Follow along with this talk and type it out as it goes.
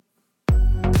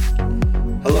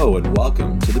Hello and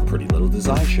welcome to the Pretty Little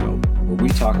Design Show, where we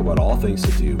talk about all things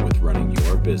to do with running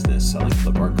your business selling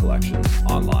clip art collections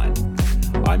online.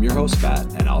 I'm your host Matt,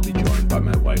 and I'll be joined by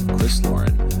my wife Chris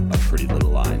Lauren of Pretty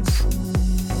Little Lines.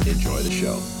 Enjoy the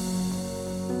show.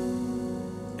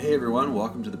 Hey everyone,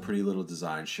 welcome to the Pretty Little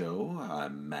Design Show.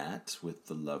 I'm Matt with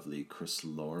the lovely Chris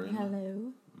Lauren.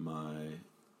 Hello. My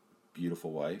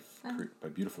beautiful wife, my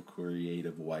beautiful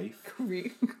creative wife.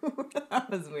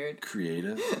 That was weird.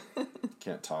 Creative.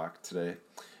 Can't talk today.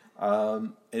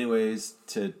 Anyways,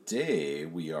 today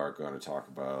we are going to talk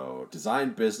about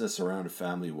design business around a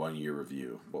family 1 year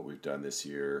review, what we've done this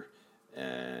year,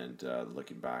 and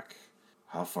looking back,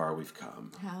 how far we've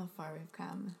come.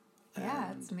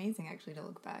 Yeah, it's amazing actually to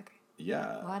look back.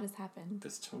 Yeah. A lot has happened.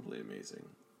 It's totally amazing.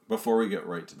 Before we get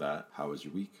right to that, how was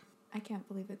your week? I can't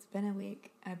believe it's been a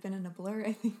week. I've been in a blur,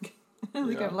 I think. I don't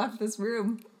think I've left this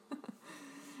room.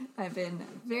 I've been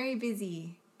very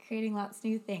busy creating lots of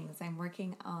new things. I'm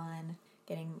working on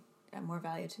getting more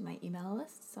value to my email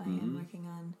list. So I am working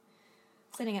on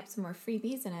setting up some more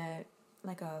freebies in a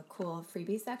cool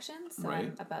freebie section. So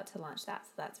I'm about to launch that.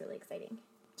 So that's really exciting.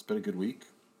 It's been a good week,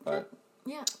 but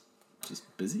yeah,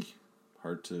 just busy.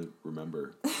 Hard to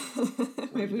remember.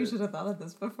 Maybe we should have thought of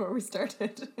this before we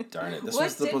started. Darn it. This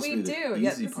was supposed to be the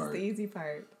easy part. This is the easy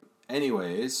part.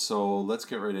 Anyways, so let's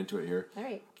get right into it here. All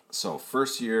right. So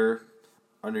first year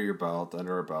under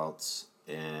our belts,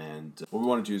 and what we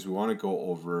want to do is we want to go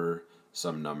over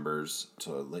some numbers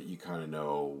to let you kind of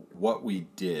know what we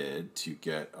did to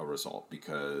get a result,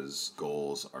 because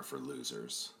goals are for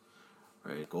losers,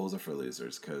 right? Goals are for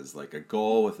losers, because like a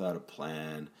goal without a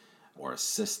plan or a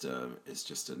system is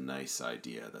just a nice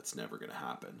idea that's never going to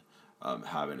happen.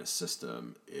 Having a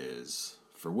system is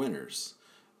for winners,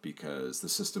 because the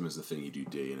system is the thing you do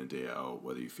day in and day out,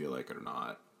 whether you feel like it or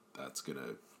not. That's going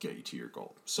to get you to your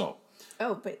goal. So.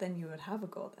 Oh, but then you would have a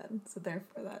goal then. So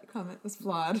therefore that comment was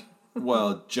flawed.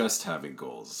 Well, just having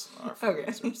goals are for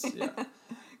losers. Yeah.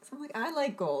 Because I'm like, I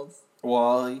like goals.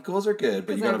 Well, goals are good,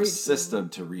 but you got to have a system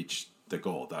to reach the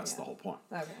goal. That's the whole point.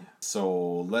 Okay.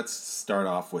 So let's start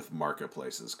off with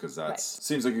marketplaces, because that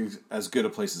seems like as good a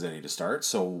place as any to start.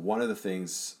 So one of the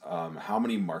things, how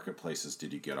many marketplaces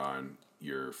did you get on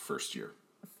your first year?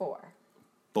 4.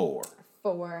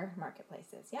 4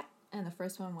 marketplaces, yeah. And the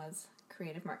first one was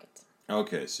Creative Market.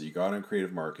 Okay, so you got on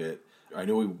Creative Market. I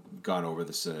know we've gone over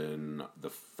this in the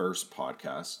first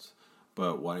podcast,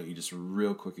 but why don't you just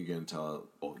real quick again tell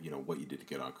what you did to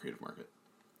get on Creative Market?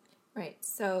 Right,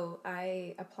 so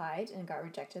I applied and got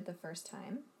rejected the first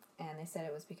time, and they said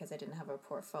it was because I didn't have a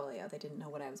portfolio. They didn't know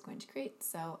what I was going to create,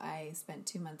 so I spent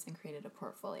 2 months and created a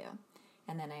portfolio.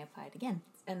 And then I applied again.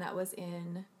 And that was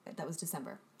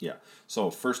December. Yeah. So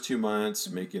first 2 months,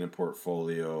 making a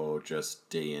portfolio, just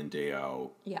day in, day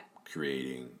out. Yeah.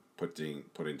 Creating, putting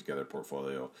together a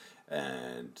portfolio,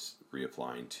 and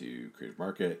reapplying to Creative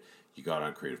Market. You got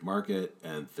on Creative Market,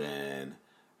 and then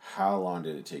how long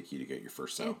did it take you to get your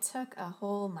first sale? It took a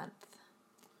whole month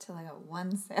till I got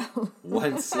one sale.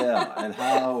 One sale. And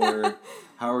how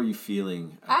are you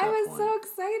feeling at that point? I was so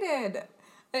excited.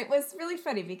 It was really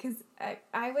funny because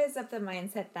I was of the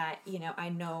mindset that, I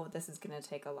know this is going to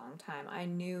take a long time. I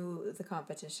knew the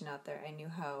competition out there. I knew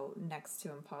how next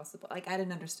to impossible. Like, I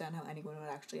didn't understand how anyone would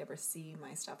actually ever see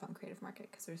my stuff on Creative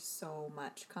Market because there's so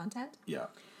much content. Yeah.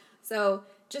 So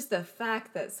just the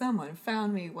fact that someone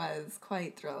found me was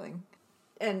quite thrilling.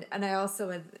 And I also,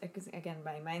 again,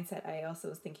 my mindset, I also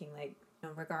was thinking like,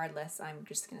 regardless, I'm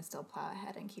just going to still plow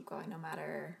ahead and keep going no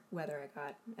matter whether I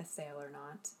got a sale or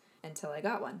not. Until I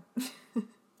got one.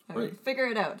 I would figure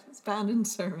it out. It's bound and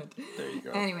determined. There you go.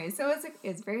 Anyway, so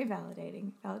it's very validating.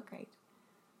 It felt great.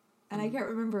 And I can't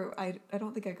remember, I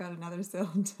don't think I got another sale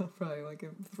until probably like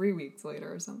 3 weeks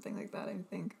later or something like that, I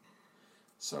think.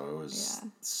 So it was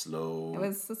slow. It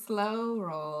was a slow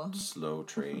roll. Slow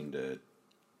train to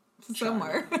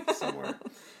somewhere.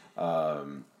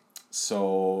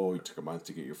 So it took a month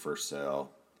to get your first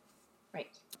sale. Right.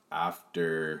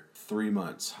 After 3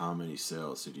 months, how many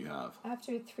sales did you have?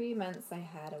 After 3 months, I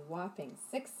had a whopping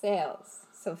 6 sales.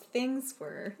 So things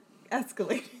were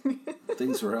escalating.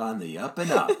 Things were on the up and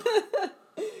up.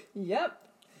 Yep.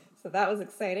 So that was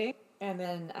exciting. And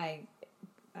then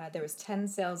there was 10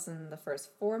 sales in the first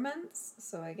 4 months.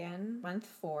 So again, month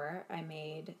 4, I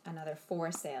made another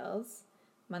 4 sales.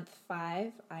 Month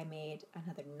 5, I made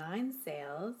another 9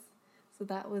 sales. So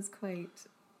that was quite...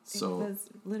 it was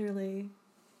literally...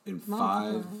 In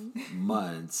 5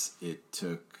 months,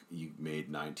 you made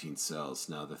 19 sales.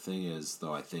 Now, the thing is,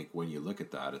 though, I think when you look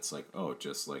at that, it's like, oh,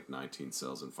 just like 19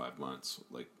 sales in 5 months.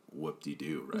 Like,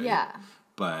 whoop-de-doo, right? Yeah.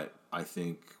 But I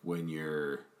think when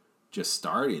you're just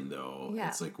starting though. Yeah.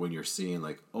 It's like when you're seeing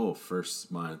like, oh,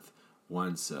 first month,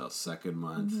 1 sale, second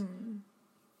month,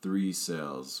 3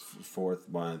 sales, fourth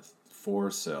month,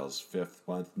 4 sales, fifth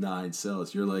month, 9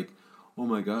 sales. You're like, oh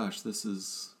my gosh, this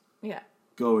is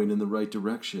going in the right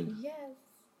direction. Yes.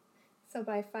 So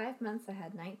by 5 months, I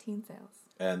had 19 sales.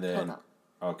 And then, total.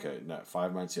 okay,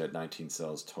 5 months you had 19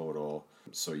 sales total.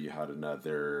 So you had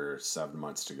another 7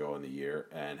 months to go in the year.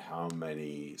 And how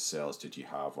many sales did you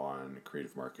have on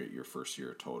Creative Market your first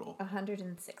year total?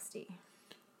 160.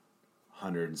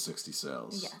 160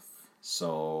 sales. Yes.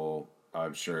 So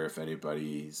I'm sure if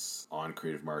anybody's on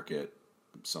Creative Market,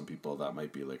 some people that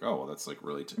might be like, oh, well, that's like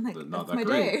really not that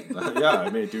great. Yeah, I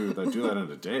may do that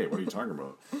in a day. What are you talking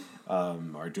about?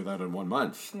 Or do that in 1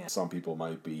 month. Yeah. Some people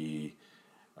might be,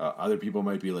 other people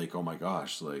might be like, oh my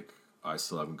gosh, like I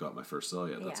still haven't got my first sale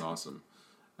yet. That's awesome.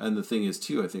 And the thing is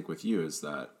too, I think with you is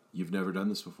that you've never done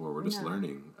this before. We're just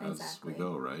learning as we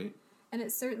go, right? And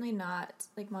it's certainly not,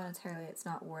 like monetarily, it's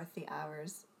not worth the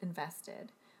hours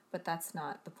invested. But that's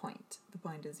not the point. The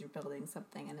point is you're building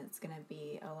something, and it's going to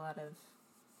be a lot of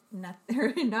not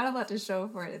a lot to show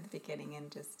for it at the beginning,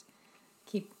 and just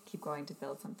keep going to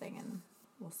build something, and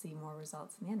we'll see more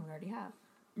results in the end. We already have.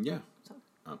 Yeah, so.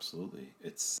 Absolutely.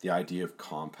 It's the idea of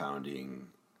compounding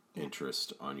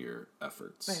interest on your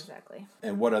efforts. Exactly.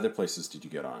 And what other places did you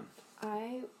get on?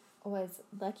 I was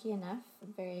lucky enough,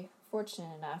 very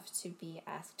fortunate enough to be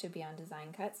asked to be on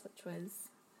Design Cuts, which was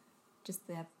just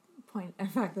the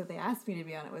fact that they asked me to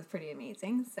be on it was pretty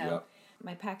amazing. So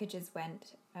my packages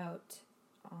went out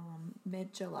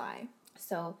mid-July.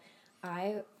 So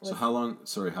I was... So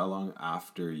how long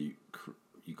after you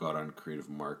got on Creative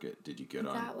Market did you get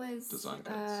on Design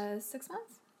Cuts? That was 6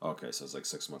 months. Okay, so it's like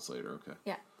 6 months later, okay.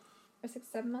 Yeah. Or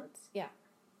 7 months, yeah.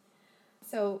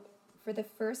 So for the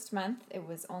first month, it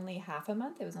was only half a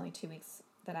month. It was only 2 weeks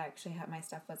that I actually had my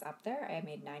stuff was up there. I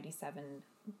made 97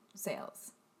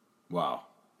 sales. Wow.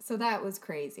 So that was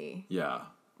crazy. Yeah.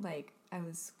 Like, I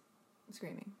was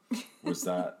screaming. Was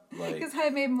that like... Because I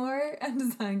made more on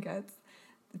Design Cuts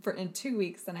in 2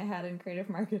 weeks than I had in Creative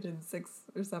Market in 6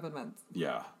 or 7 months.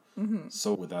 Yeah. Mm-hmm.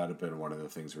 So would that have been one of the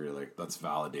things where you're like, that's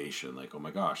validation, like, oh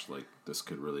my gosh, like this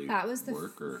could really work? That was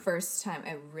the first time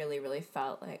I really, really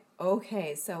felt like,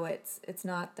 okay, so it's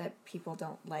not that people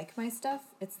don't like my stuff,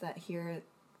 it's that here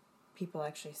people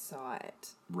actually saw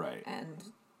it. Right. And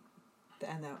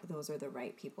those are the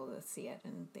right people to see it,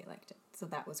 and they liked it. So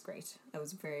that was great. That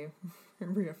was very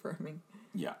reaffirming.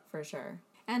 Yeah. For sure.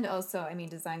 And also, I mean,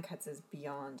 Design Cuts is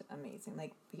beyond amazing.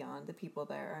 Like, beyond. The people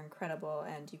there are incredible,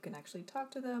 and you can actually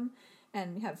talk to them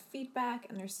and have feedback,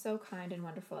 and they're so kind and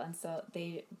wonderful. And so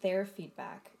their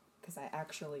feedback, because I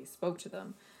actually spoke to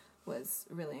them, was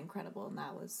really incredible, and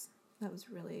that was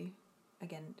really,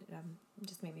 again,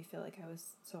 just made me feel like I was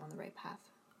so on the right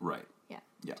path. Right. Yeah.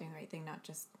 Doing the right thing, not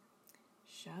just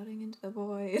shouting into the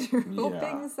void or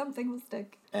hoping something will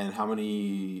stick. And how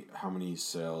many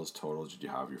sales total did you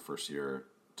have your first year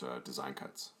to Design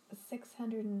Cuts?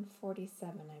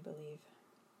 647, I believe.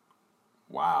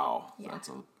 Wow. Yeah. That's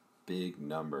a big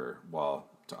number. Well,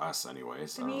 to us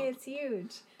anyways. To me, it's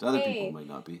huge. To other people, might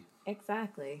not be.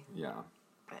 Exactly. Yeah.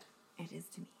 But it is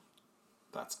to me.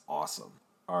 That's awesome.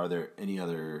 Are there any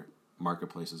other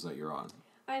marketplaces that you're on?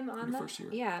 I'm on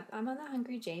I'm on the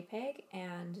Hungry JPEG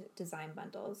and Design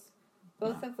Bundles,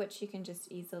 both of which you can just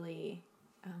easily,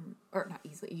 or not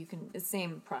easily, you can, the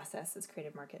same process as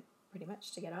Creative Market pretty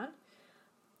much to get on.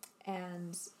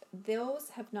 And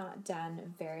those have not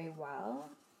done very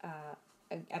well,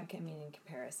 in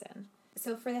comparison.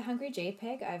 So for the Hungry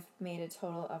JPEG, I've made a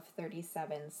total of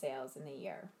 37 sales in the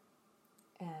year.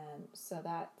 And so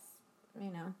that's,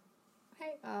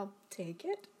 hey, I'll take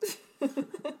it.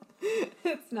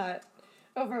 It's not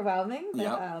overwhelming, but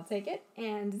I'll take it.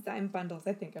 And Design Bundles,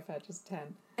 I think I've had just 10.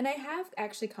 And I have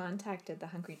actually contacted the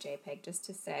Hungry JPEG just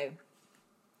to say,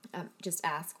 just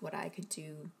ask what I could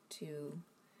do to,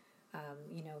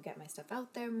 get my stuff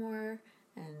out there more,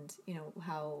 and,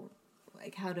 how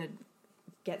to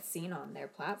get seen on their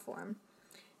platform.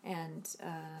 And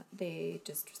they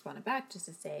just responded back just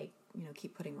to say,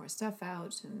 keep putting more stuff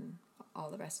out and all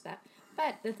the rest of that.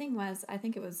 But the thing was, I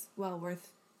think it was well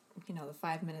worth, the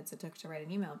 5 minutes it took to write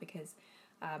an email, because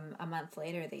a month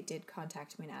later they did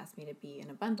contact me and ask me to be in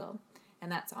a bundle.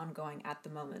 And that's ongoing at the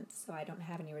moment. So I don't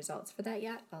have any results for that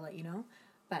yet. I'll let you know.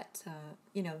 But,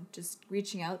 just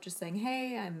reaching out, just saying,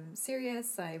 hey, I'm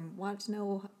serious. I want to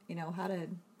know, how to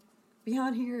be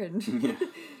on here and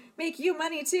make you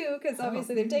money too, because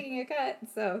obviously they're taking a cut.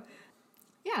 So,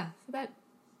 yeah, so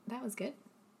that was good.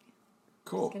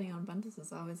 Cool. Just getting on bundles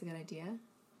is always a good idea.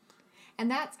 And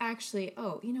that's actually,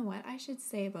 you know what I should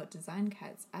say about design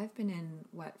cuts? I've been in,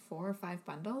 4 or 5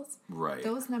 bundles? Right.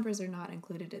 Those numbers are not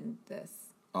included in this.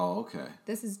 Oh, okay.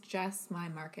 This is just my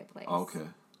marketplace. Okay.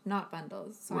 Not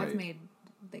bundles. So Right. I've made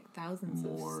like thousands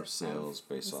more of sales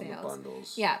based on the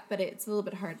bundles. Yeah, but it's a little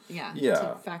bit hard, Yeah.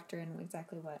 to factor in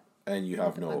exactly what. And you what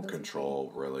have the no bundles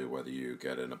control really whether you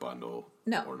get in a bundle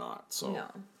or not. So No.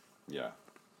 yeah.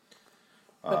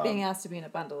 But being asked to be in a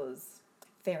bundle is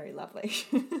very lovely.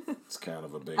 It's kind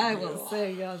of a big I deal. will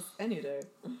say yes any day.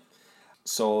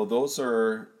 So those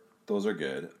are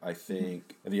good. I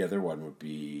think the other one would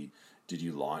be, did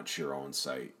you launch your own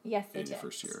site? Yes, in your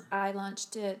first year? I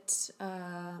launched it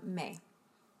May.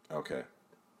 Okay.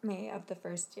 May of the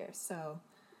first year. So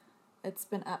it's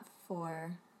been up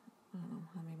for, I don't know,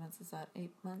 how many months is that? 8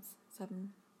 months?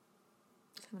 7,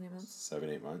 8 months? 7,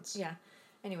 8 months? Yeah.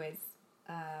 Anyways,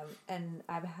 and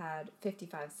I've had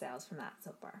 55 sales from that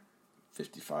so far.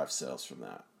 55 sales from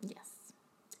that. Yes.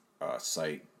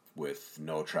 Site with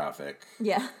no traffic.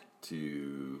 Yeah.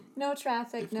 To no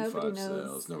traffic. 55 Nobody knows.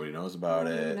 sales. Nobody knows about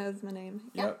it. Nobody knows my name.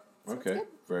 Yep. So Okay. good.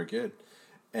 Very good.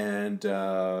 And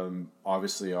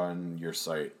obviously on your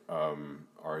site,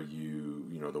 are you,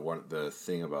 the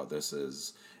thing about this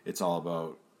is it's all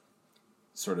about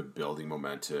sort of building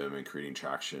momentum and creating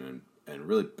traction and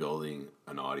really building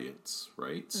an audience,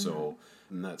 right? Mm-hmm. So,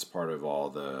 and that's part of all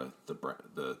the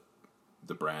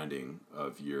branding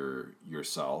of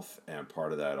yourself, and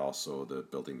part of that also the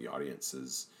building the audience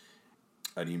is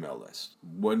an email list.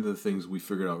 One of the things we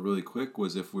figured out really quick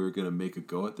was if we were going to make a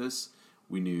go at this,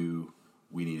 we knew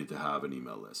we needed to have an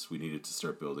email list. We needed to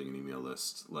start building an email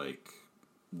list like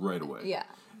right away. Yeah.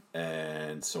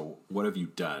 And so what have you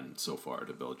done so far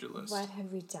to build your list? What have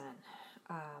we done?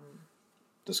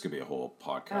 This could be a whole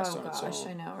podcast on its own. Oh gosh,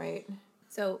 I know, right?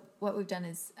 So what we've done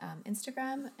is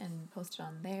Instagram and posted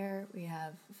on there. We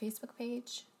have a Facebook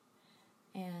page,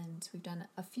 and we've done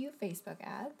a few Facebook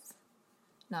ads.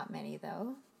 Not many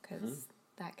though, because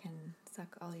that can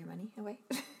suck all your money away.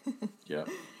 Yeah.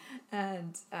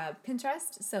 And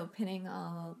Pinterest, so pinning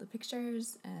all the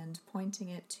pictures and pointing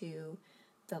it to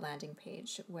the landing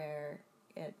page where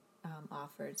it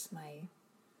offers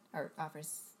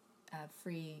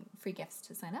free gifts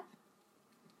to sign up.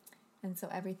 And so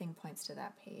everything points to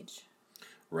that page.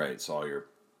 Right. So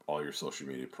all your social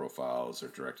media profiles are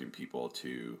directing people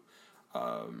to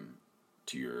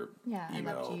your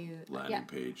email landing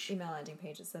page. Email landing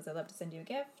page. It says, I'd love to send you a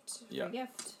gift. Yeah. Free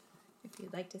gift if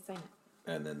you'd like to sign up.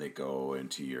 And then they go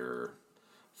into your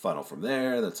funnel from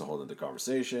there. That's a whole other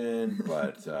conversation.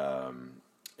 But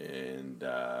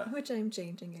which I'm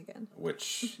changing again.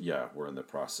 Which we're in the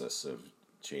process of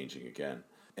changing again.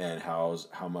 And how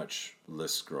much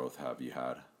list growth have you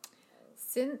had?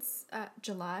 Since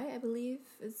July, I believe,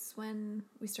 is when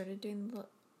we started doing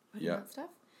that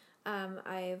stuff.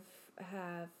 I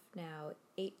have now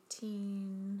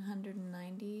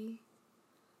 1,890.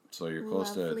 So you're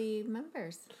close lovely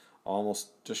members.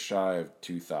 Almost just shy of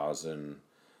 2,000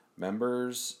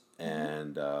 members,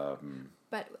 and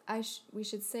but we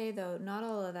should say though, not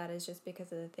all of that is just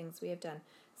because of the things we have done.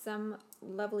 Some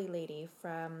lovely lady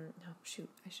from I should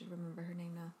remember her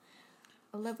name now.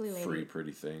 A lovely lady.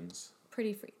 Pretty things.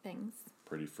 Pretty free things.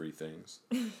 Pretty free things.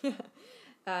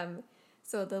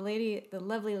 So the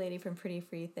lovely lady from Pretty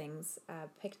Free Things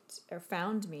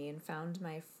found me and found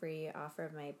my free offer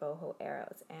of my boho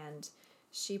arrows, and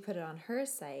she put it on her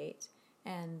site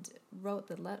and wrote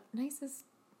the nicest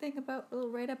thing little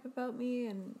write-up about me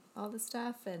and all the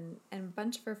stuff, and a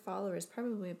bunch of her followers,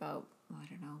 probably about, I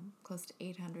don't know, close to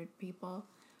 800 people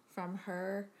from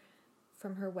her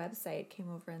website came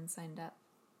over and signed up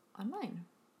on mine.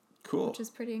 Cool. Which is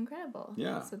pretty incredible.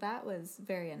 Yeah. So that was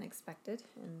very unexpected,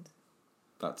 and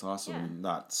that's awesome. Yeah.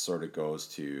 That sort of goes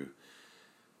to,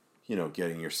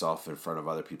 getting yourself in front of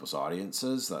other people's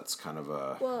audiences. That's kind of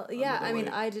a I mean,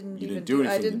 I didn't do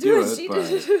it. She but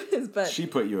did it, but she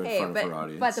put you in front of her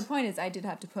audience. But the point is, I did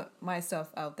have to put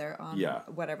myself out there on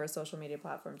whatever social media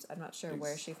platforms. I'm not sure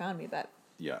where she found me, but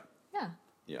yeah.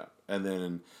 Yeah. And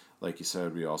then, like you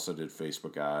said, we also did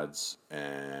Facebook ads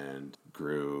and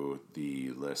grew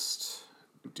the list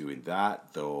doing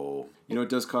that, though, it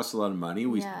does cost a lot of money.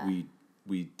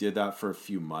 We did that for a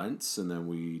few months, and then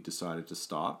we decided to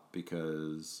stop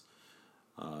because,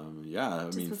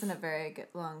 wasn't a very good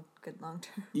long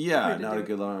term. Yeah, not a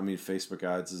good long. I mean, Facebook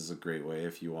ads is a great way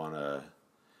if you want to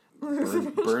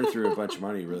burn through a bunch of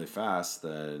money really fast.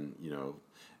 Then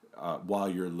while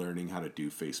you're learning how to do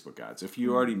Facebook ads, if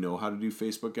you already know how to do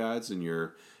Facebook ads and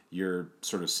you're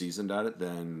sort of seasoned at it,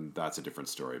 then that's a different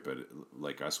story. But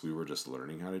like us, we were just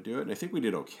learning how to do it, and I think we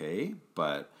did okay.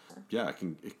 But yeah,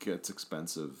 it gets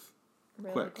expensive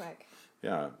really quick.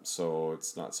 Yeah, so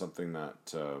it's not something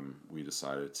that we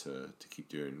decided to keep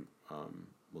doing.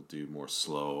 We'll do more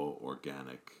slow,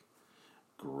 organic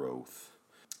growth.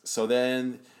 So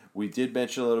then we did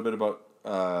mention a little bit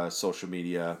about social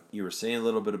media. You were saying a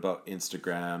little bit about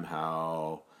Instagram,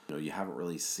 how you haven't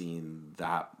really seen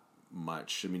that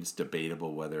much. I mean, it's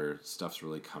debatable whether stuff's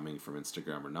really coming from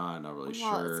Instagram or not. Not really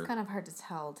sure. Well, it's kind of hard to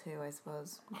tell too, I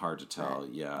suppose. Hard to tell,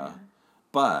 yeah.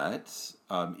 But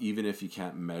even if you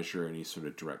can't measure any sort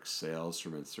of direct sales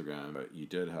from Instagram, but you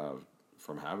did have,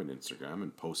 from having Instagram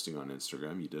and posting on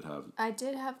Instagram, you did have... I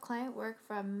did have client work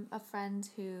from a friend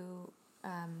who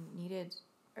needed,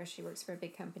 or she works for a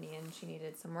big company and she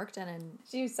needed some work done, and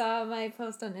she saw my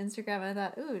post on Instagram and I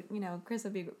thought, ooh, Chris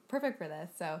would be perfect for this.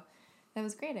 So that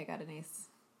was great. I got a nice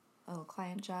little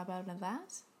client job out of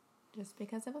that just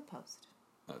because of a post.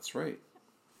 That's right.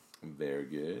 Very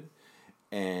good.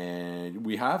 And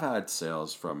we have had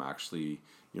sales from actually,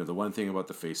 the one thing about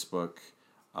the Facebook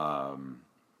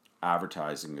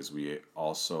advertising is we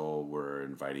also were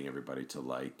inviting everybody to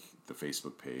like the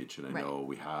Facebook page. And I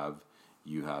know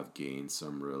you have gained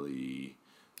some really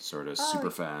sort of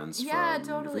super fans from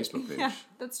totally. your Facebook page. Yeah,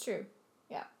 that's true.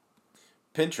 Yeah.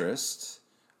 Pinterest,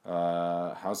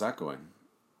 how's that going?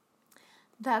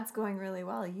 That's going really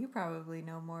well. You probably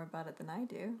know more about it than I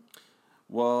do.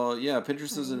 Well, yeah,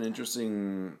 Pinterest is an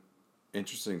interesting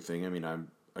thing. I mean,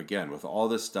 with all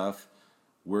this stuff,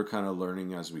 we're kind of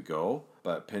learning as we go.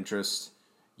 But Pinterest,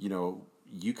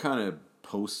 you kind of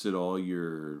posted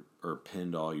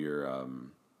pinned all your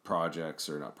products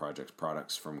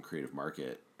from Creative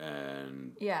Market,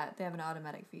 and yeah, they have an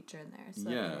automatic feature in there. So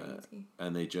very easy.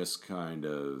 And they just kind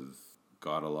of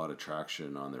got a lot of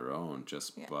traction on their own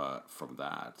but from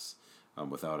that,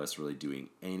 without us really doing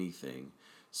anything.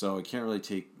 So I can't really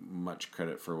take much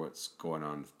credit for what's going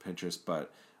on with Pinterest,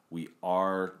 but we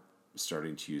are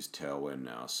starting to use Tailwind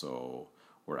now. So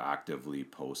we're actively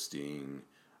posting,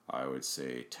 I would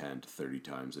say, 10 to 30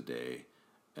 times a day,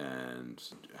 and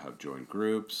have joined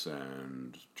groups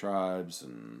and tribes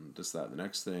and this, that, and the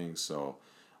next thing. So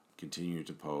continue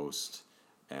to post,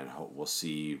 and we'll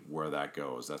see where that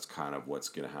goes. That's kind of what's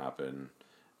going to happen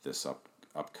this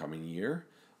upcoming year.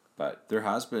 But there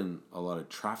has been a lot of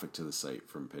traffic to the site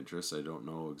from Pinterest. I don't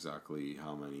know exactly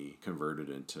how many converted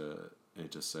into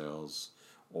sales,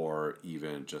 or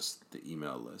even just the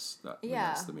email list.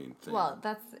 That's the main thing. Well,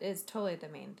 is totally the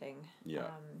main thing.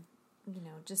 Yeah.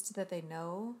 Just that they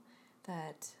know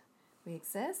that we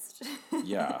exist.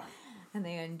 Yeah. And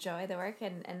they enjoy the work,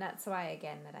 and that's why,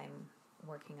 again, that I'm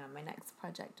working on my next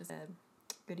project, is a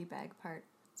goodie bag part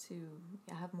to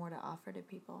have more to offer to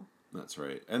people. That's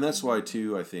right. And that's why,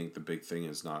 too, I think the big thing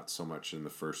is not so much in the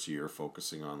first year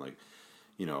focusing on,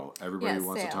 everybody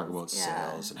wants to talk about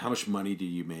sales and how much money do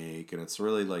you make, and it's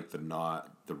really,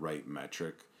 not the right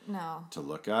metric to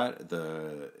look at.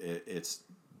 It's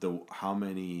how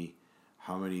many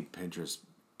Pinterest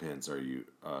pins are you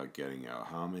getting out?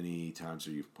 How many times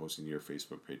are you posting to your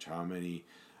Facebook page? How many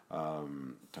are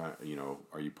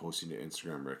you posting to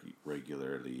Instagram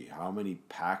regularly? How many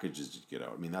packages did you get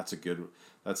out? I mean, that's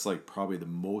probably the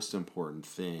most important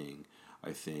thing,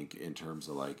 I think, in terms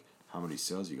of how many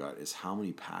sales you got, is how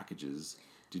many packages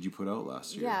did you put out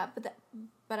last year? Yeah,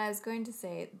 but I was going to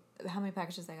say how many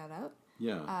packages I got out.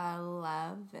 Yeah.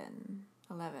 11.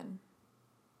 I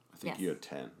think you had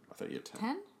 10. I thought you had 10.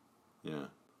 10? Yeah.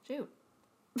 Shoot.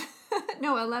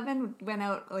 No, 11 went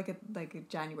out like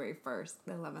January 1st,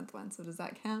 the 11th one. So does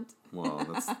that count? Well,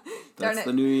 that's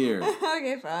the new year.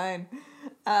 Okay, fine.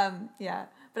 Yeah.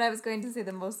 But I was going to say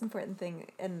the most important thing,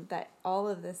 and that all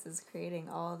of this is creating,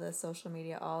 all the social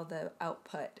media, all the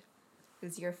output,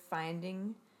 is you're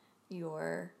finding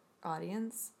your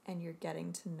audience and you're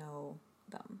getting to know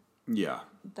them. Yeah.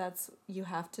 You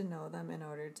have to know them in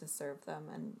order to serve them,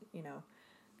 and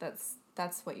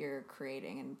that's what you're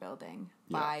creating and building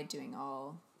by doing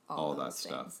all that things.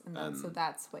 Stuff. And so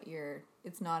that's what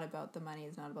it's not about the money,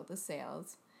 it's not about the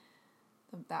sales.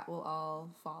 That will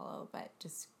all follow, but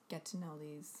just get to know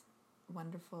these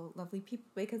wonderful, lovely people,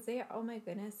 because they are, oh my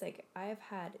goodness, I have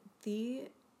had the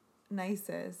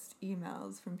nicest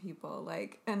emails from people,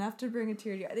 enough to bring a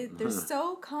tear to your eye. They're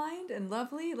so kind and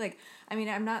lovely.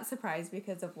 I'm not surprised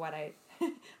because of what I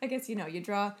guess, you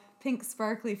draw pink,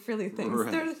 sparkly, frilly things.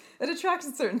 Right. It attracts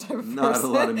a certain type of person. Not a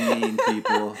lot of mean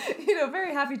people.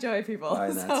 Very happy, joy people.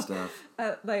 Buying that stuff.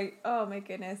 Oh my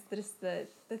goodness, just the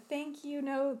thank you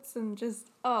notes, and just,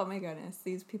 oh my goodness,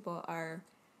 these people are,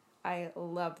 I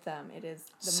love them. It is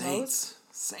the Saints.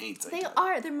 They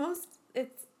are.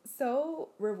 It's so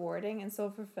rewarding and so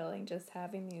fulfilling just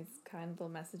having these kind little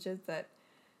messages that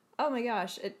Oh my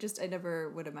gosh, I never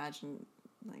would imagine,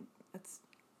 like,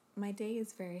 my day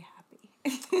is very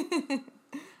happy.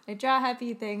 I draw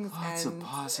happy things, Lots and of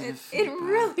positive it feedback.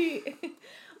 really,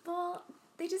 well,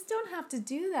 they just don't have to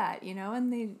do that,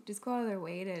 and they just go out of their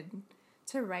way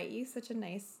to write you such a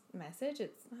nice message. I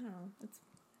don't know,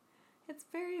 it's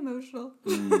very emotional.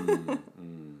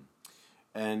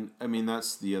 And I mean,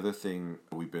 that's the other thing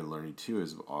we've been learning too,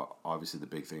 is obviously the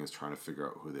big thing is trying to figure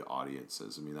out who the audience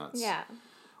is. I mean, that's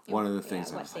one of the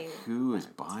things. I was like, who is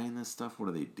buying this stuff? What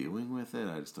are they doing with it?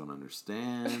 I just don't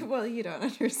understand. Well, you don't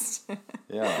understand.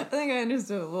 Yeah. I think I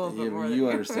understood a little bit more than you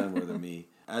understand more than me.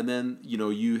 And then,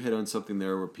 you hit on something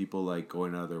there where people like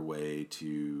going out of their way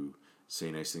to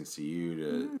say nice things to you,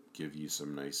 to give you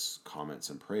some nice comments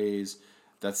and praise.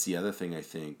 That's the other thing I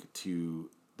think too,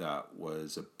 that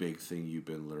was a big thing you've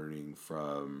been learning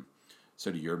from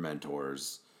sort of your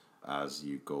mentors as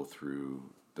you go through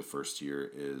the first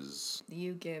year is...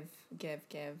 You give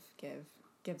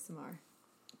some more.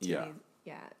 Yeah.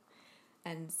 Yeah.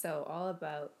 And so all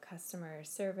about customer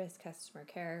service, customer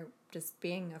care, just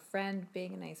being a friend,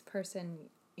 being a nice person,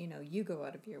 you go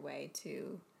out of your way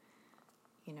to,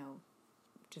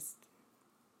 just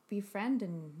befriend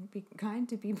and be kind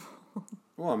to people.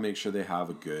 Well, make sure they have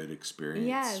a good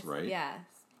experience, right? Yes.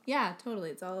 Yeah, totally.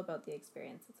 It's all about the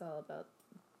experience. It's all about...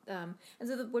 and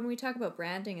so when we talk about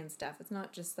branding and stuff, it's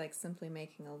not just like simply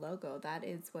making a logo. That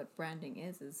is what branding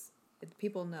is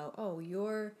people know, oh,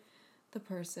 you're the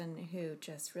person who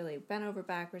just really bent over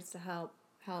backwards to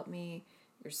help me.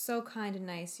 You're so kind and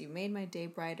nice. You made my day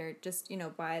brighter. Just,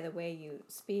 by the way you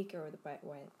speak or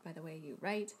by the way you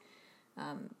write.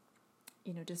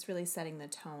 Just really setting the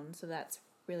tone. So that's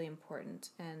really important.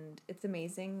 And it's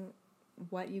amazing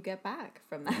what you get back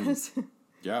from that. Mm-hmm.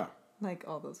 Yeah. Like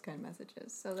all those kind of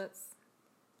messages. So that's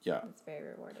very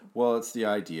rewarding. Well, it's the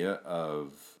idea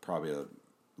of probably a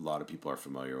lot of people are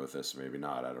familiar with this, maybe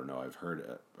not. I don't know. I've heard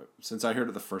it. Since I heard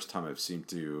it the first time, I've seemed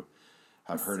to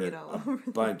have heard it a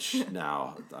bunch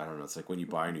now. I don't know. It's like when you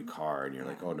buy a new car and you're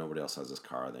like, oh, nobody else has this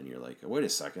car. Then you're like, wait a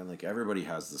second. Like everybody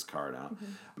has this car now.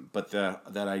 Mm-hmm. But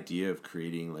that idea of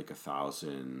creating like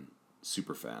 1,000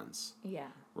 super fans. Yeah.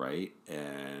 Right?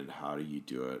 And how do you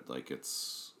do it? Like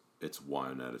it's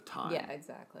one at a time. Yeah,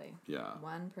 exactly. Yeah.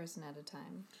 One person at a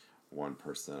time. One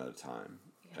person at a time.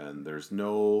 Yeah. And there's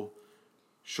no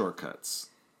shortcuts,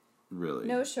 really.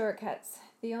 No shortcuts.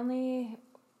 The only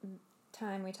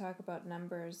time we talk about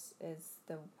numbers is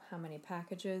how many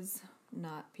packages.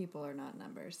 Not people are not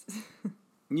numbers.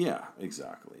 Yeah,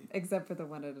 exactly. Except for the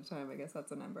one at a time. I guess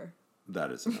that's a number.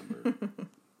 That is a number.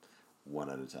 One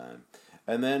at a time.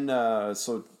 And then,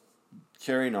 so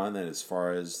carrying on then, as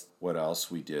far as what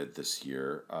else we did this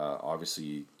year,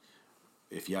 obviously,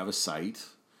 if you have a site,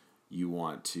 you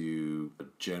want to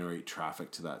generate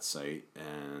traffic to that site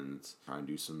and try and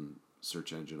do some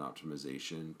search engine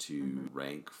optimization to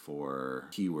rank for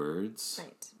keywords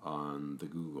on the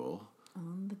Google.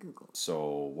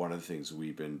 So one of the things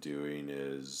we've been doing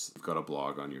is you've got a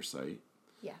blog on your site.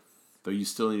 Yes. Though you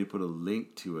still need to put a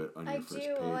link to it on your first page.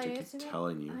 I keep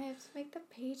telling you. I have to make the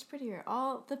page prettier.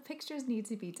 All the pictures need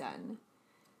to be done.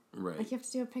 Right. Like you have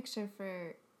to do a picture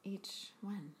for each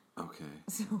one. Okay.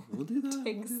 So we'll do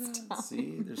that. Time.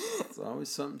 See, there's always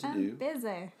something to do. I'm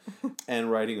busy.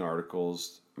 And writing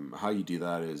articles. How you do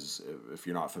that is, if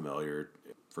you're not familiar,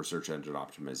 for search engine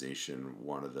optimization,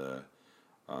 one of the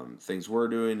things we're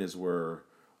doing is we're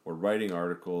writing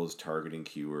articles targeting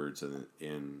keywords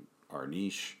in our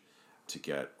niche to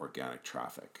get organic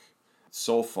traffic.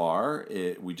 So far,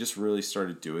 we just really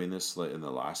started doing this in the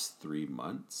last 3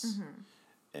 months,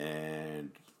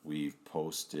 and we've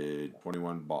posted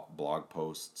 21 blog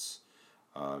posts,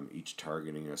 each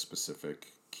targeting a specific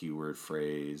keyword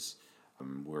phrase.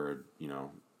 We're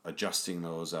adjusting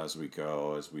those as we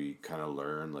go, as we kind of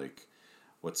learn like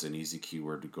what's an easy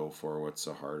keyword to go for, what's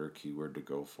a harder keyword to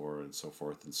go for, and so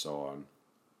forth and so on.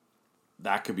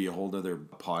 That could be a whole other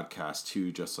podcast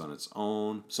too, just on its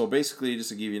own. So basically, just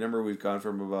to give you a number, we've gone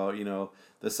from about,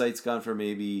 the site's gone from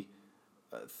maybe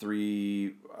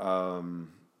 3,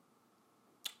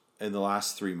 in the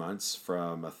last 3 months,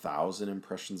 from 1,000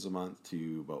 impressions a month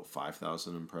to about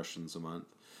 5,000 impressions a month.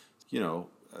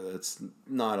 It's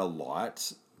not a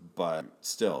lot, but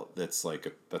still, that's like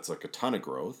a ton of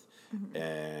growth.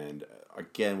 And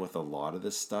again, with a lot of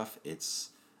this stuff,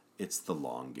 it's the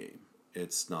long game.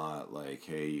 It's not like,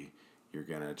 hey, you're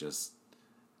gonna just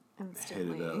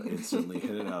instantly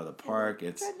hit it out of the park.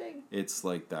 It's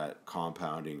like that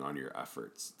compounding on your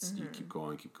efforts. You keep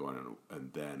going,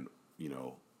 and then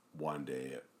one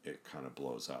day it kind of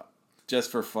blows up.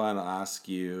 Just for fun, I'll ask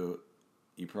you.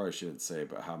 You probably shouldn't say,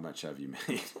 but how much have you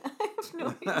made? I have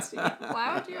no idea.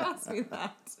 Why would you ask me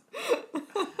that?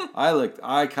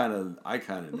 I kind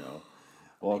of know.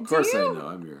 Well, of course I know.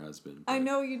 I'm your husband. I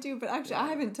know you do, but actually I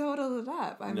haven't totaled it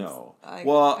up. No. I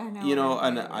know you know, what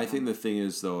I'm and I think the thing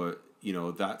is though, you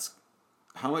know, that's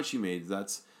how much you made.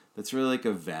 That's really like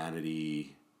a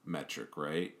vanity metric,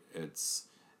 right? It's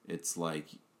like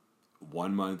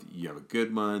 1 month you have a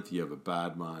good month, you have a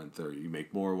bad month, or you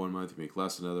make more one month, you make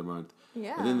less another month.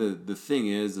 Yeah. And then the thing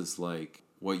is like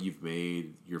what you've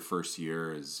made your first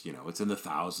year is, you know, it's in the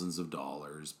thousands of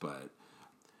dollars, but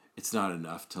it's not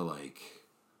enough to like.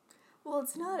 Well,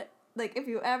 it's not like if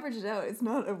you average it out, it's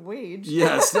not a wage.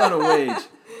 Yeah, it's not a wage,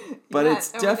 but Yeah,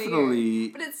 it's definitely.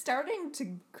 But it's starting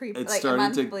to creep. It's like starting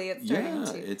monthly, to. it's starting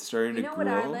to. It's starting to grow. grow.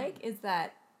 What I like is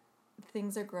that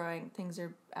things are growing. Things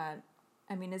are.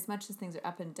 I mean, as much as things are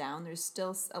up and down, there's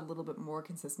still a little bit more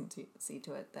consistency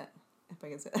to it. That if I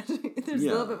can say that, there's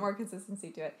a little bit more consistency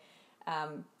to it.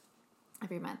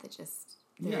 Every month, it just.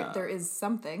 There is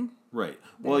something. Right.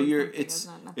 Well,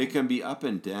 it can be up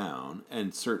and down,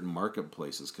 and certain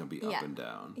marketplaces can be up and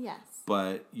down. Yes.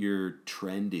 But you're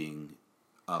trending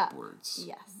upwards.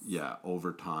 Yes. Yeah,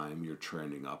 over time you're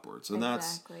trending upwards, and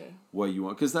exactly. that's what you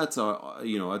want. Because that's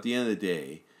you know, at the end of the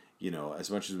day, you know,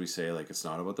 as much as we say like it's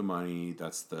not about the money,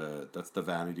 that's the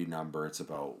vanity number. It's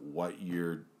about what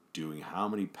you're doing, how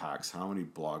many packs, how many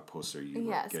blog posts are you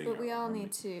getting? But we all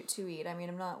need to eat. I mean,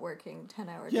 I'm not working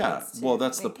 10-hour days. Yeah, well,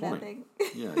 that's the point.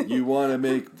 Yeah, you want to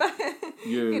make.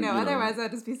 you know, otherwise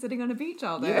I'd just be sitting on a beach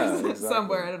all day. Yeah, exactly.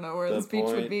 Somewhere, I don't know where this beach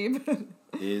would be. But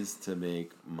is to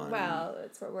make money. Well,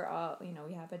 it's what we're all, you know,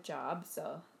 we have a job,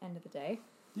 so end of the day.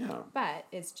 Yeah. But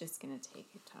it's just going to take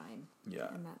time. Yeah.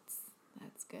 And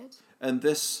that's good. And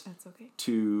this, that's okay.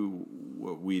 To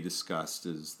what we discussed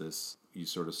is this, you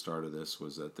sort of started this,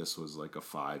 was that this was like a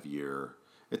 5-year,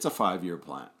 it's a 5-year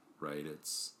plan, right?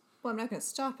 It's. Well, I'm not going to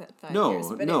stop at 5 years.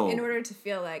 But no. In order to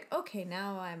feel like, okay,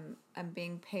 now I'm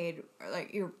being paid, or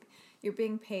like you're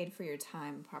being paid for your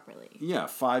time properly. Yeah,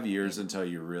 5 years until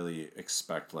you really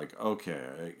expect like,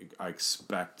 okay, I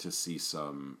expect to see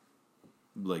some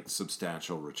like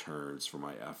substantial returns for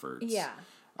my efforts. Yeah.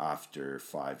 After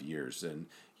 5 years. And,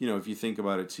 you know, if you think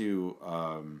about it too,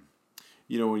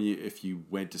 you know, if you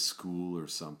went to school or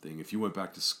something, if you went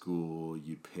back to school,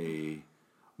 you'd pay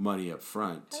money up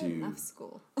front to. Enough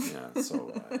school. Yeah,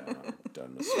 so I'm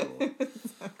done with school.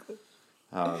 Exactly.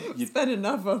 You spend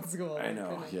enough on school. I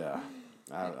know, yeah.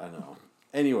 I know.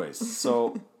 Anyways,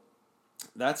 so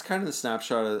that's kind of the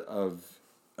snapshot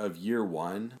of year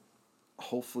one.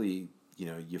 Hopefully, you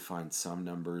know, you find some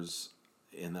numbers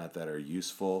in that are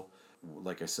useful.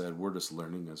 Like I said, we're just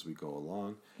learning as we go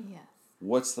along. Yes.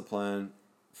 What's the plan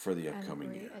for the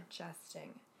upcoming year?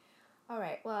 Adjusting. All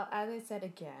right. Well, as I said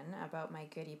again about my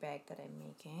goodie bag that I'm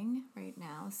making right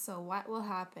now. So what will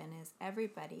happen is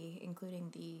everybody,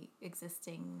 including the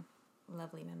existing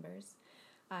lovely members,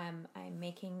 I'm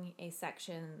making a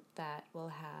section that will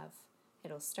have.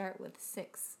 It'll start with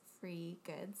 6 free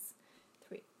goods,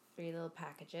 three little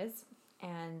packages.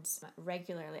 And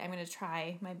regularly, I'm going to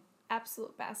try my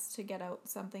absolute best to get out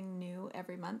something new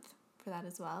every month for that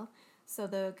as well. So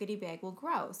the goodie bag will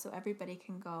grow. So everybody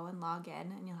can go and log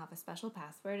in, and you'll have a special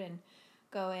password and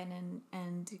go in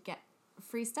and get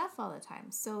free stuff all the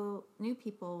time. So new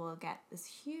people will get this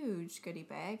huge goodie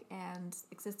bag, and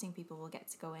existing people will get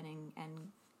to go in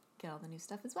and get all the new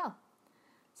stuff as well.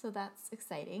 So that's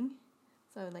exciting.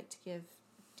 So I'd like to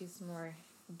do some more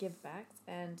give backs,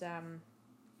 and I'm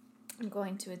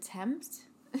going to attempt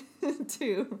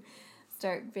to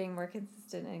start being more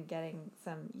consistent and getting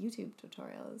some YouTube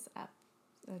tutorials up.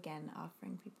 Again,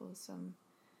 offering people some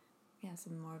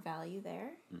more value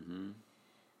there. Mm-hmm.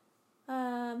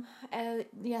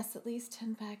 Yes, at least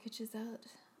 10 packages out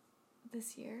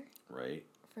this year. Right.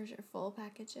 For sure, full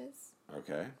packages.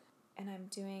 Okay. And I'm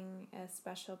doing a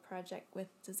special project with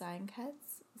Design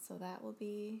Cuts, so that will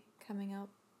be coming out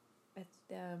at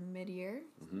the mid-year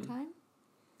time.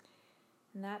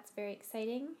 And that's very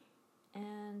exciting.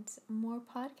 And more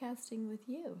podcasting with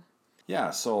you.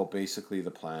 Yeah, so basically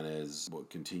the plan is we'll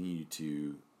continue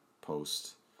to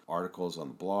post articles on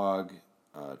the blog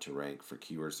to rank for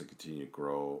keywords to continue to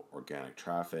grow organic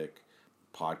traffic,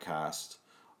 podcast,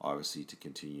 obviously to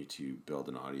continue to build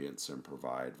an audience and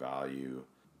provide value.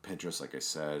 Pinterest, like I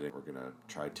said, we're going to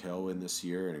try Tailwind this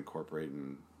year and incorporate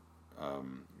and,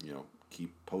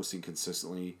 keep posting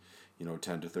consistently,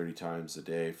 10 to 30 times a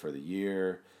day for the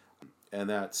year. And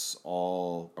that's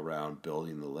all around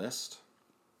building the list.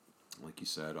 Like you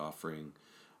said, offering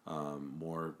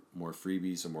more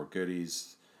freebies and more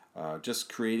goodies.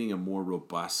 Just creating a more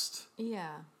robust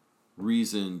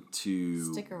reason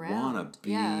to stick around. Want to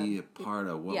be a part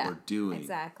of what we're doing.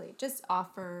 Exactly. Just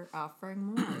offering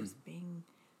more. Just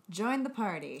join the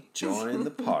party. Join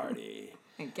the party.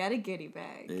 And get a goodie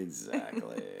bag.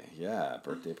 Exactly. Yeah,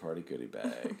 birthday party goodie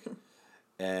bag.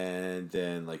 And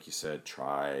then, like you said,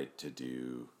 try to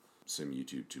do some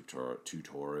YouTube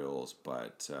tutorials.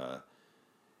 But,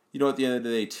 at the end of the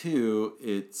day, too,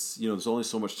 it's, there's only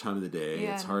so much time in the day.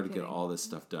 Yeah, it's hard to get all this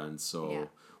stuff done. So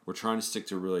we're trying to stick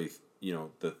to really,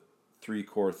 the 3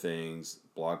 core things: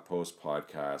 blog post,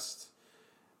 podcast,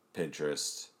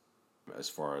 Pinterest, as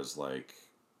far as like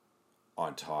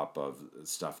on top of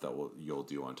stuff that you'll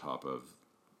do on top of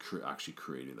actually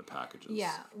creating the packages.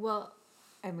 Yeah, well,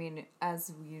 I mean,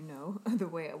 as you know, the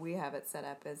way we have it set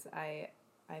up is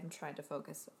I'm trying to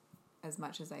focus as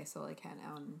much as I solely can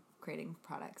on creating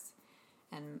products,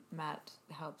 and Matt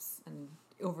helps and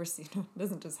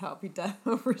doesn't just help, he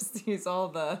oversees all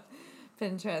the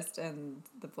Pinterest and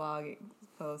the blog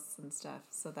posts and stuff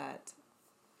so that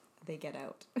they get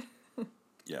out.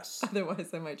 Yes. Otherwise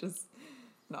I might just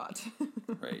not.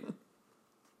 Right.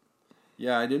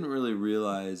 Yeah, I didn't really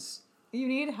realize. You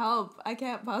need help. I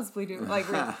can't possibly do like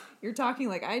you're talking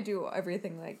like I do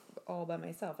everything like all by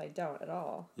myself. I don't at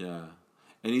all. Yeah.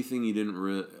 Anything you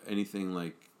didn't anything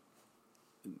like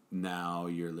now,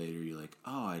 a year later, you're like,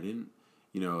 oh, I didn't,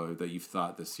 that you've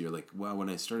thought this year, like, well, when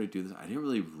I started doing this, I didn't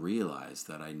really realize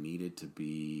that I needed to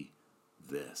be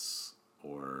this,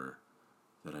 or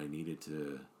that I needed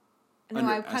to. No,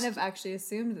 I kind of actually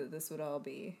assumed that this would all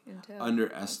be until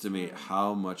underestimate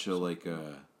how much of like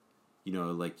a,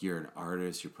 like you're an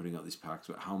artist, you're putting out these packs,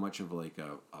 but how much of like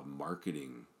a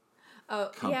marketing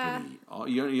company. Yeah.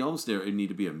 You almost need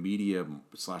to be a media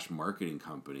 / marketing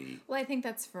company. Well, I think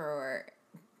that's for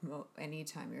any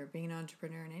time you're being an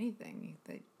entrepreneur in anything,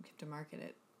 that you have to market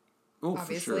it. Oh,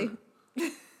 obviously. For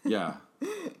sure. Yeah.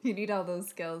 You need all those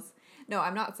skills. No,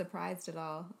 I'm not surprised at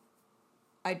all.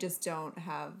 I just don't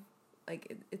have,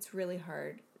 like, it's really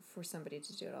hard for somebody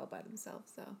to do it all by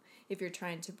themselves. So if you're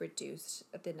trying to reduce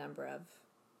the number of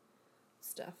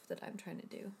stuff that I'm trying to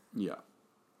do. Yeah.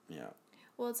 Yeah.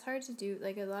 Well, it's hard to do.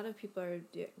 Like, a lot of people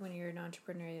when you're an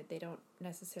entrepreneur, they don't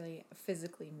necessarily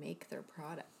physically make their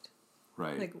product.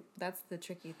 Right. Like, that's the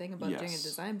tricky thing about doing a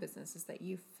design business, is that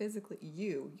you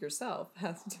yourself,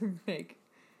 have to make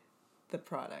the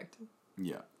product.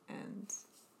 Yeah. And,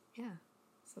 yeah.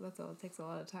 So that's all. It takes a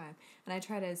lot of time. And I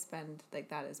try to spend, like,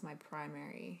 that as my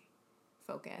primary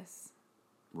focus.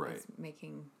 Right. Is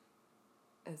making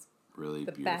as really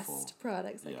the beautiful best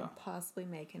products I can possibly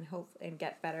make, and hope and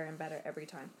get better and better every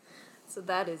time. So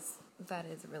that is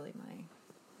really my.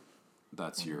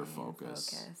 That's your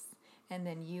focus. And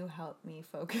then you help me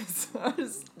focus. I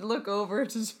just look over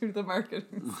to do the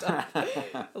marketing stuff.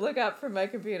 Look up from my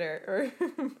computer or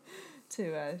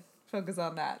to focus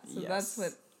on that. So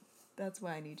that's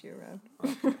why I need you around.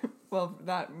 Okay. Well,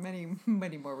 not many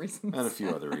more reasons. And a few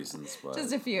other reasons, but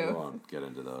just a few. We won't get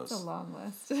into those. It's a long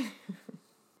list.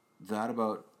 That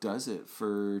about does it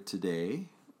for today.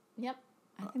 Yep.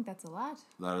 I think that's a lot.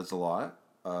 That is a lot.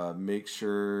 Make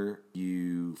sure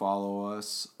you follow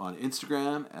us on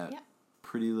Instagram at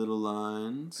Pretty Little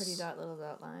Lines.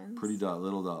 Pretty.little.lines.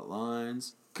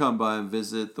 Pretty.little.lines. Come by and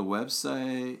visit the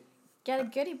website. Get a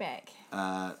goodie bag.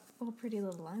 At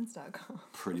PrettyLittleLines.com.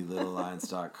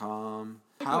 PrettyLittleLines.com.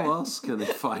 How else can they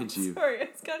find you? Sorry,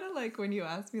 it's kind of like when you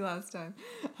asked me last time,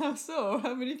 how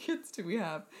many kids do we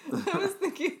have? I was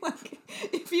thinking, like,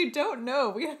 if you don't know,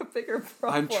 we have bigger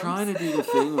problems. I'm trying to do the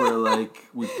thing where, like,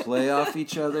 we play off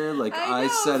each other. Like, I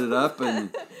set it up, and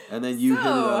then you hit it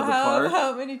out of the park.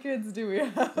 How many kids do we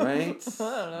have? Right? I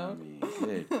don't know. I mean,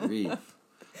 good grief.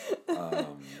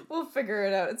 We'll figure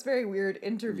it out. It's very weird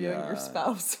interviewing your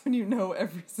spouse when you know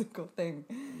every single thing.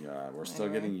 Yeah, we're still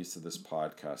getting used to this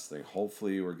podcast thing.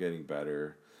 Hopefully we're getting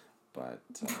better, but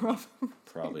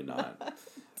probably not.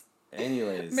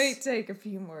 Anyways. May take a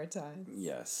few more times.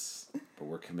 Yes, but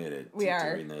we're committed to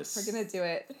doing this. We're going to do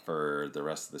it. For the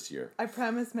rest of this year. I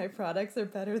promise my products are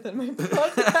better than my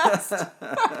podcast.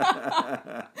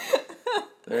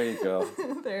 There you go.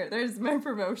 There's my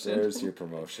promotion. There's your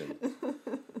promotion.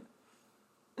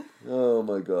 Oh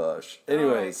my gosh.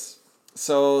 Anyways,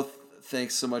 so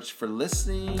thanks so much for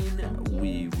listening.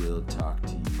 We will talk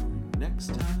to you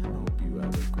next time. Hope you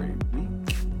have a great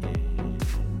week, and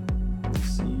we'll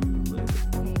see you later.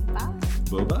 Okay,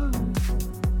 bye. Bye-bye.